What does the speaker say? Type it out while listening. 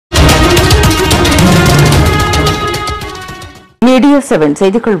Media 7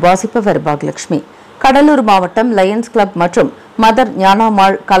 செய்திகள் வாசிப்பவர் பாக்யலட்சுமி. கடலூர் மாவட்டம் லயன்ஸ் கிளப் மற்றும் மதர்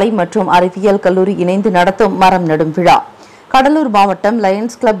ஞானாம்மாள் கலை மற்றும் அறிவியல் கல்லூரி இணைந்து நடத்தும் மரம் நடும் விழா. கடலூர் மாவட்டம்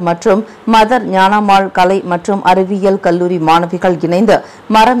லயன்ஸ் கிளப் மற்றும் மதர் ஞானாம்மாள் கலை மற்றும் அறிவியல் கல்லூரி மாணவிகள் இணைந்து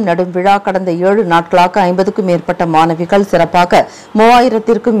மரம் நடும் விழா கடந்த 7 நாட்களாக 50க்கும் மேற்பட்ட மாணவிகள் சிறப்பாக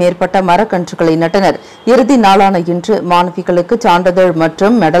 3000க்கும் மேற்பட்ட மரக்கன்றுகளை நட்டனர். இறுதி நாளான இன்று மாணவிகளுக்கு சான்றிதழ்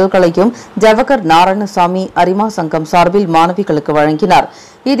மற்றும் மெடல்களையும் ஜவஹர் நாராயணசாமி அரிமா சங்கம் சார்பில் மாணவிகளுக்கு வழங்கினார்.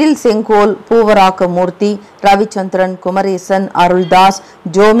 இதில் செங்கோல், பூவராக்க மூர்த்தி, ரவிச்சந்திரன், குமரேசன், அருள்தாஸ்,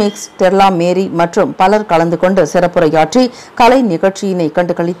 ஜோமிக்ஸ், டெர்லா மேரி மற்றும் பலர் கலந்து கொண்டு சிறப்புரையாற்றி கலை நிகழ்ச்சியினை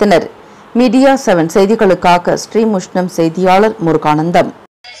கண்டுகளித்தனர். மீடியா 7 செய்திகளுக்காக ஸ்ரீமுஷ்ணம் செய்தியாளர் முருகானந்தம்.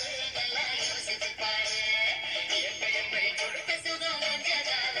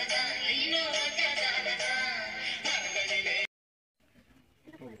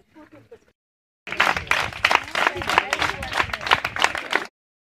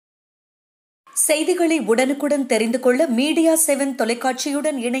 செய்திகளை உடனுக்குடன் தெரிந்து கொள்ள மீடியா 7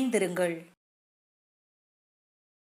 தொலைக்காட்சியுடன் இணைந்திருங்கள்.